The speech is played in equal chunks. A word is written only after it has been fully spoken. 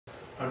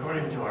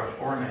According to our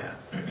format,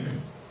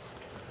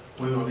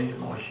 we will need a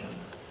motion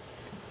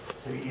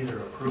to either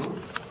approve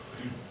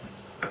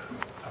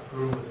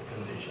with the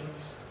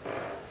conditions,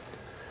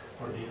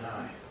 or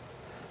deny.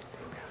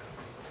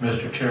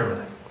 Mr.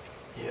 Chairman,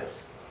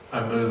 Yes.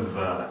 I move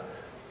the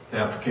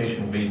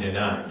application be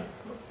denied.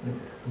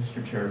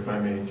 Mr. Chair, if I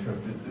may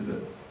interrupt,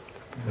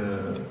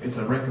 it's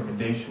a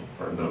recommendation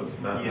for those,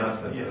 not Yes,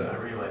 that. yes, I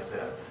realize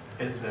that.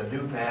 It's a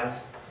do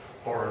pass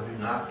or a do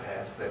not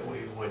pass that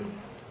we would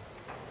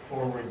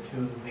forward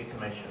to the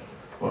commission.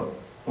 Or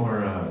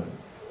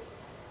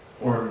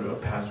a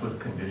pass with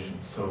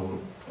conditions. So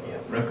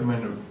Yes.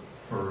 recommend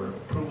for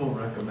approval,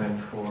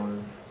 recommend for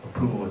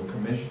approval with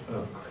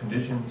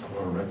conditions,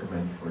 or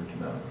recommend for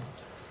denial.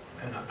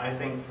 And I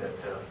think that,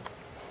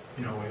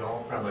 we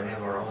all probably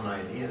have our own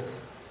ideas.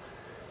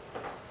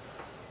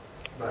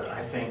 But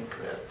I think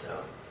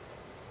that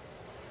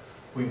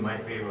we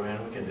might be able, and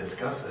we can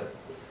discuss it,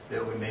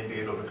 that we may be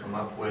able to come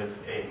up with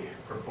a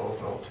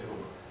proposal to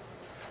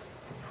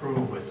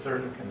approve with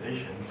certain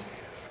conditions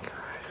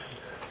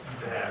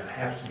that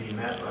have to be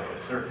met by a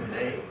certain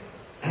day.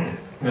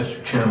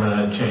 Mr. Chairman,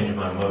 I'd change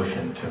my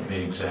motion to be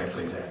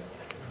exactly that.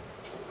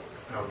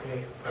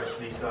 Okay, let's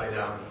decide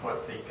on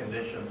what the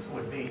conditions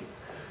would be.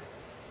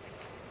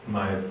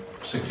 My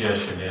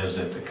suggestion is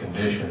that the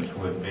conditions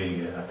would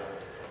be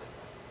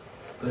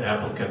the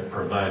applicant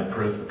provide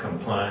proof of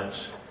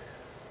compliance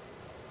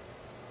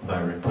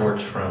by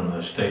reports from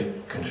the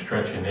state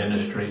construction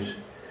industries,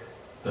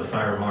 the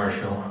fire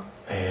marshal,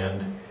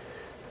 and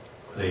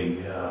the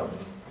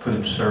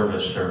food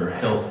service or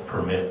health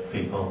permit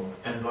people.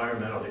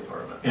 Environmental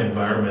department.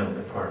 Environmental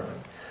department.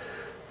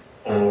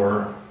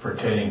 Or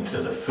pertaining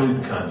to the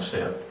food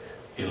concept,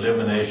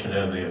 elimination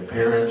of the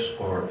appearance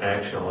or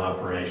actual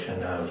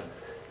operation of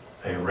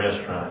a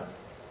restaurant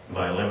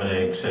by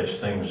eliminating such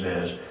things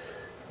as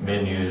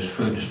menus,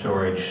 food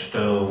storage,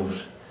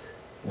 stoves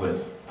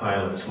with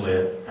pilots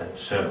lit,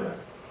 etc.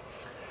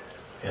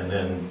 And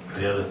then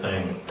the other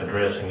thing,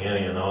 addressing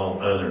any and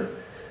all other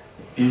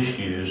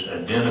issues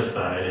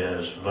identified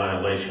as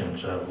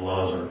violations of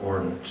laws or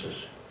ordinances.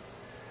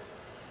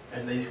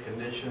 And these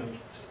conditions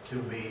to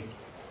be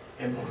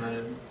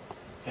implemented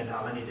in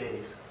how many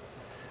days?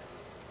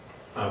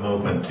 I'm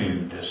open to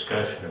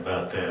discussion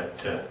about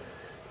that.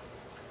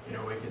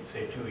 We could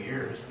say 2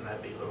 years, and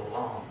that'd be a little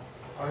long.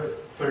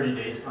 30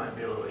 days might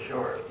be a little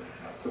short.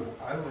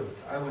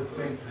 I would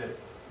think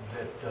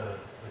that the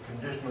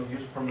conditional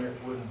use permit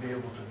wouldn't be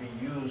able to be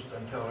used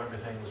until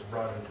everything was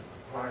brought into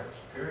compliance,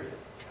 period.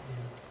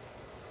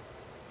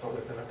 But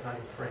within a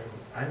time frame,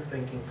 I'm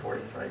thinking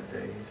 45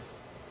 days.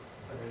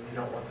 I mean, you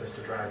don't want this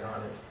to drag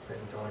on. It's been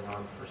going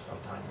on for some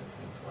time, it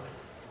seems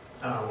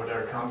like. Would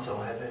our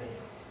council have any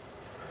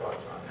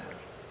thoughts on that?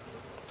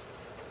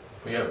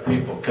 We have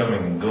people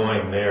coming and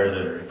going there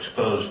that are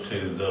exposed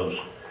to those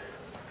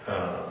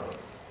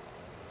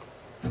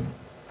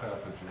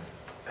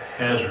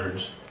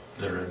hazards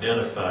that are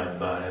identified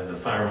by the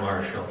fire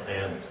marshal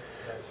and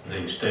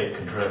the state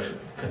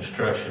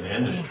construction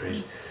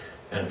industries.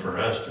 And for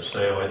us to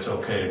say, oh, it's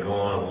okay to go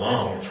on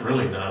along, it's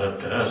really not up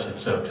to us,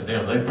 it's up to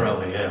them. They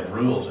probably have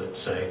rules that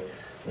say,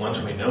 once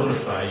we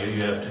notify you,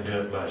 you have to do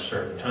it by a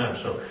certain time.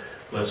 So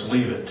let's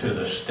leave it to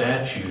the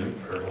statute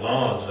or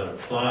laws that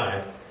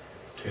apply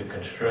to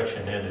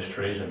construction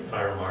industries and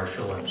fire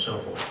marshal and so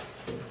forth.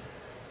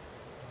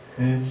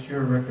 And it's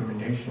your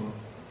recommendation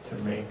to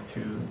make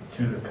to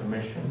the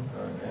commission,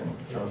 and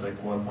it sounds like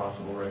one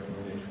possible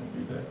recommendation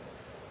would be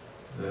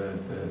that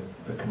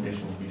the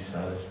conditions be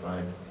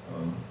satisfied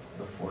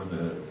before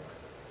the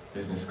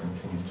business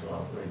continues to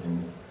operate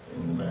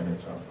in the manner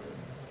it's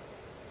operating.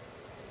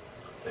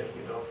 Thank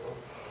you, Adolfo.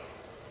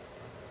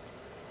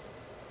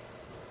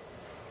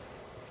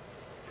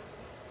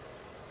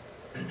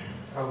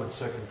 I would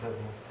second that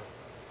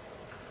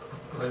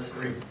motion. Let's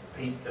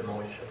repeat the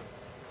motion.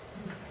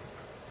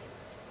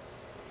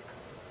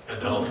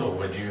 Adolfo,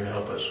 would you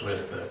help us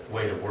with the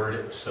way to word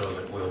it so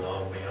that we'll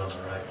all be on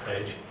the right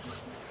page?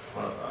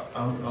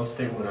 I'll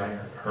state what I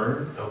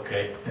heard.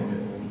 Okay.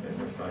 And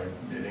if I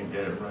didn't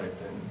get it right,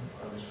 then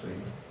obviously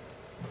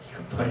it's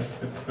your place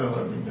to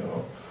let me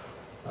know.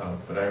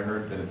 But I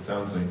heard that it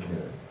sounds like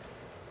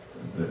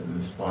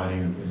this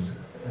body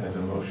has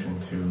a motion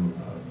to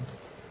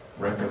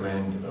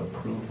recommend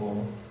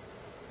approval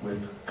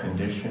with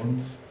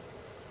conditions,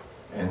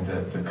 and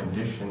that the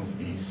conditions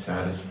be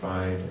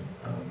satisfied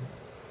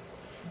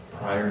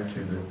prior to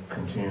the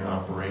continuing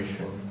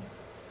operation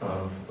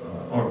of,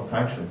 or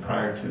actually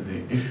prior to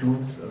the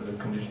issuance of the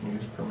conditional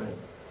use permit,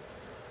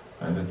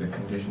 and that the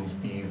conditions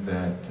be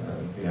that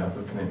the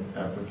applicant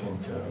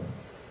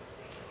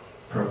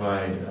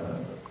provide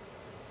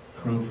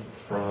proof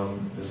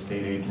from the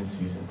state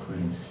agencies,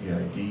 including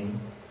CID,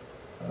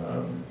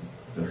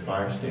 the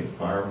state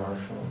fire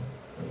marshal,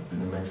 the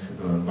New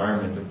Mexico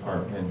Environment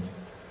Department,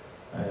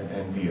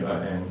 and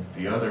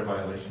the other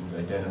violations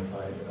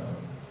identified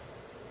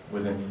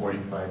within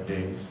 45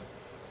 days.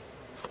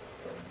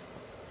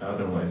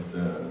 Otherwise,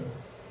 the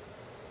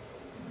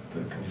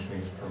conditional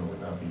use permit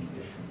would not be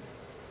issued.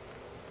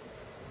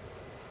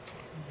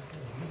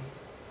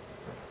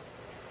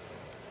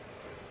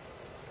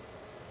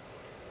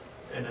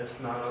 it's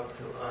not up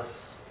to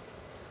us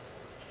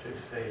to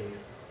say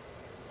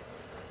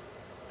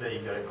that you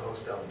gotta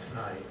close down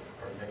tonight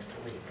or next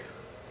week.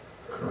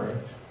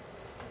 Correct.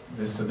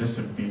 So this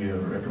would be a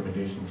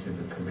recommendation to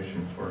the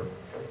commission for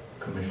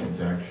commission's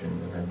action,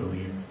 and I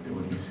believe it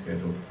would be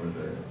scheduled for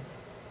the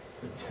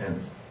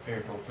 10th.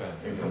 April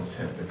 10th. April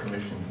 10th, the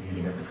commission's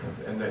meeting at the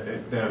 10th. And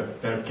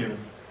that give,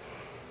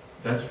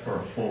 that's for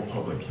a full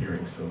public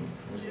hearing, so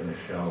Mr.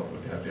 Michell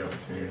would have the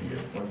opportunity to,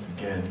 once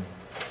again.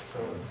 So,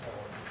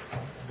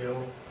 Bill,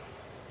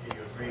 do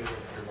you agree with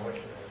your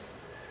motion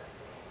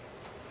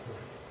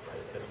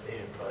as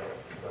stated by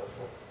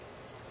Russell?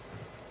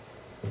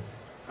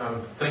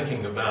 I'm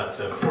thinking about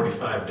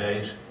 45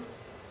 days.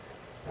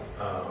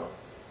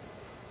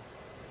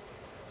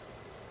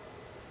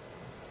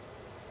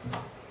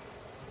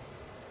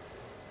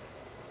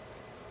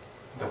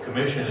 The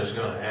commission is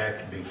going to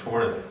act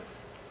before that,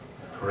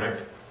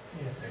 correct?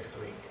 Yes. Next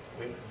week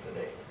from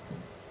today.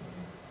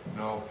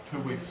 No, 2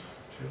 weeks,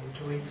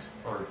 2 weeks?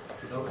 or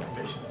No,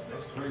 commission is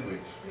next 3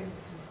 weeks.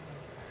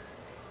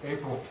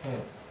 April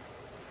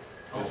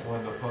 10th is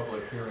when the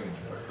public hearing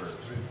occurs.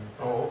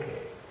 Oh,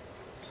 okay.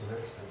 So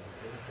there's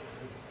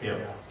the. Yep.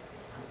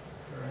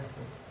 Correct.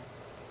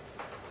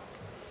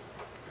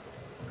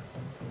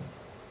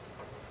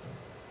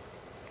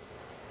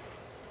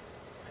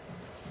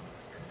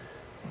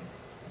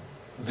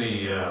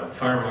 The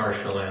fire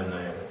marshal and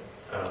the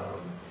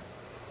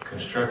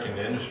constructing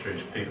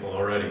industries people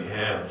already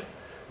have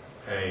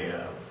a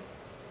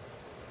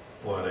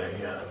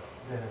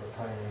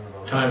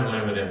time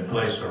limit in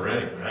place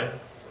already, right?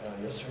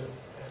 Yes, sir.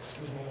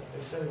 Excuse me.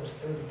 They said it was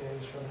 30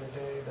 days from the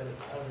day that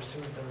I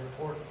received the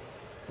report,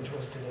 which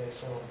was today,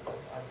 so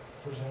I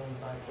presume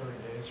by 30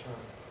 days from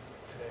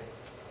today.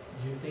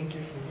 Do you think you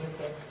can get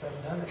that stuff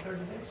done in 30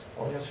 days?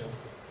 Oh, yes, sir.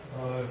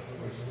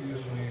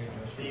 Excuse me,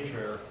 Mr.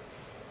 Chair.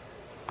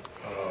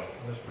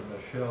 Mr.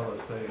 Michell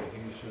is saying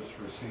he's just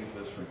received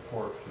this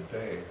report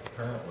today,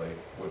 apparently,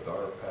 with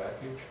our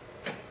package.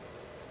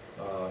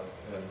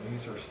 And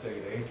these are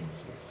state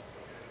agencies.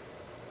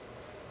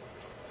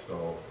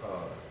 So,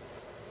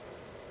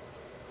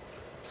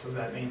 So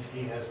that means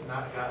he has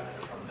not gotten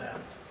it from them.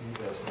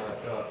 he has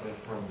not gotten it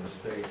from the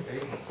state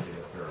agency,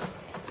 apparently.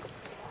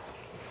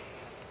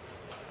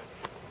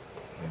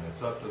 And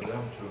it's up to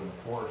them to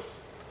enforce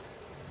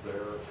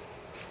their,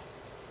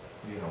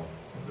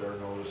 their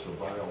notice of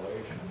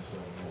violations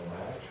and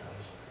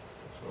actions.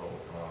 So,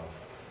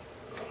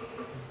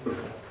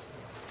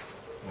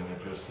 and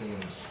it just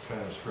seems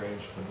kind of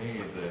strange to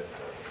me that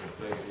if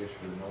they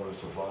issued a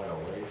notice of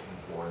violation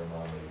for him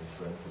on these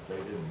things, that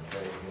they didn't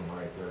take him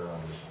right there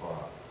on the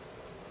spot.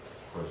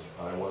 Of course,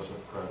 I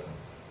wasn't present.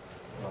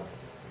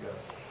 Yes.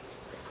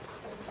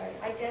 I'm sorry,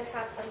 I did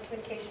have some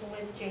communication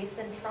with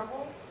Jason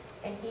Trumbull,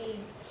 and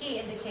he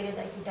indicated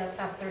that he does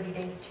have 30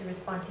 days to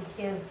respond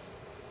to his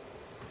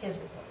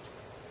report.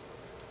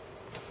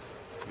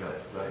 Yes,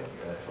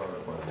 that's our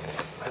question.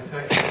 I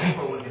think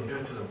what we can do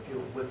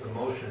with the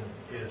motion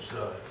is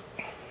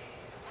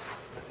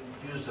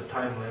use the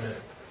time limit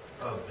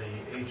of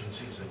the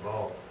agencies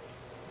involved.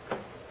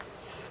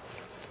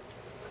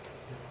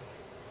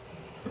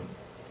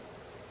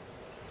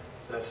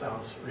 That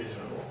sounds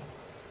reasonable.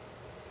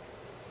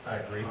 I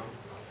agree.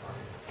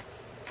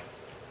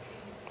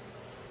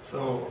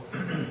 So,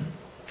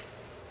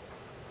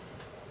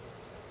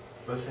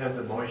 let's have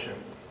the motion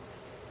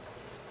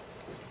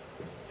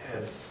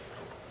as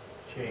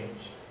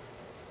changed,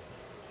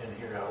 and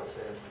here how it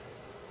says.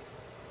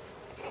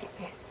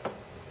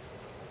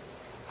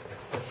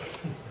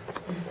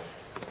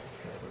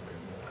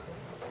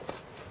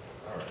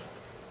 All right.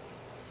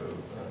 So,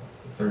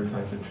 third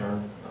time's a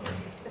charm.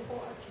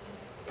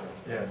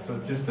 Yeah, so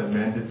just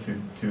amend it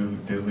to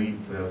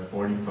delete the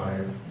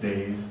 45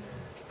 days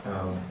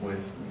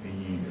with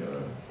the,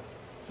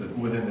 so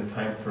within the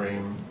time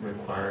frame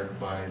required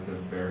by the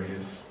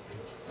various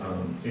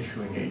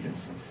issuing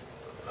agencies.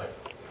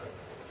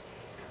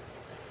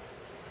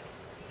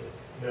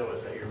 Bill,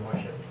 is that your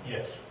motion?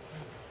 Yes.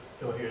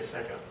 Bill, here a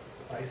second.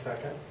 I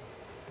second.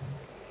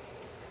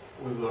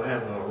 We will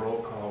have a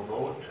roll call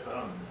vote.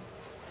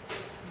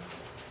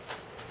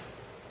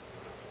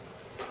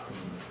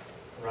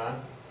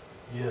 Ron?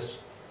 Yes.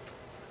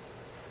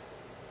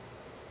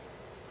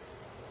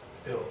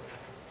 Bill?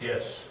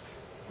 Yes.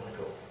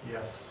 Michael?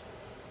 Yes.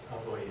 I'll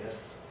vote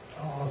yes.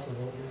 I'll also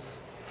vote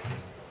yes.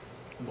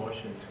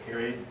 Motion's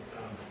carried.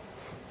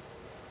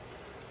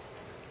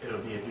 It'll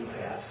be a due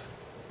pass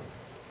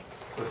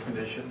with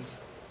conditions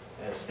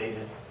as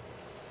stated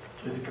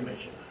to the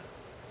commission.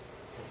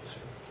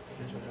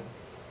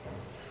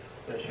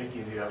 That should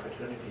give you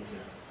opportunity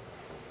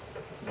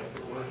to make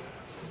it work.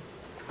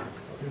 I'll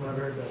do my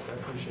very best. I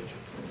appreciate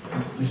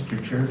you.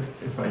 Mr. Chair,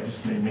 if I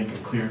just may make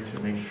it clear to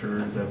make sure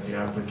that the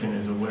applicant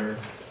is aware,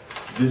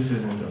 this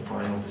isn't a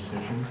final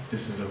decision.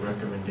 This is a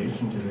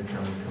recommendation to the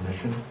county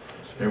commission.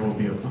 There will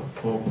be a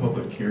full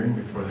public hearing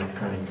before the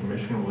county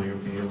commission where you'll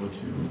be able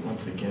to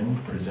once again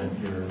present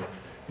your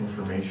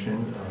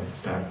information.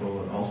 Staff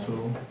will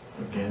also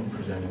again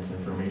present its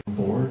information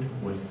board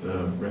with with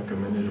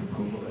recommended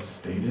approval as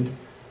stated,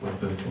 with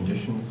the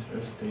conditions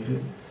as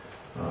stated.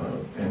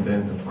 And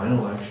then the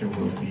final action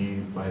will be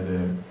by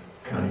the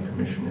county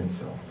commission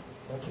itself.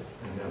 Thank you.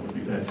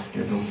 And that's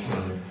scheduled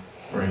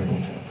for April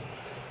 10th.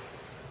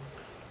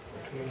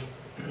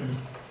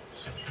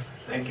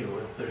 Thank you.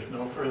 If there's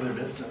no further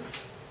business,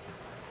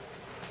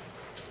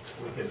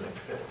 we can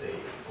accept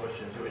a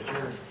motion to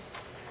adjourn.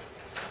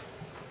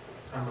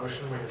 A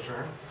motion, we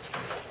adjourn?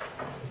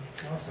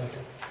 I'll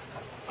second.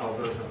 All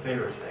those in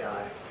favor say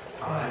aye.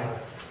 Aye.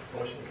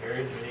 Motion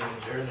carried, meeting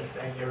adjourned, and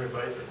thank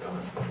everybody for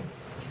coming.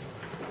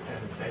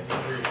 And thank you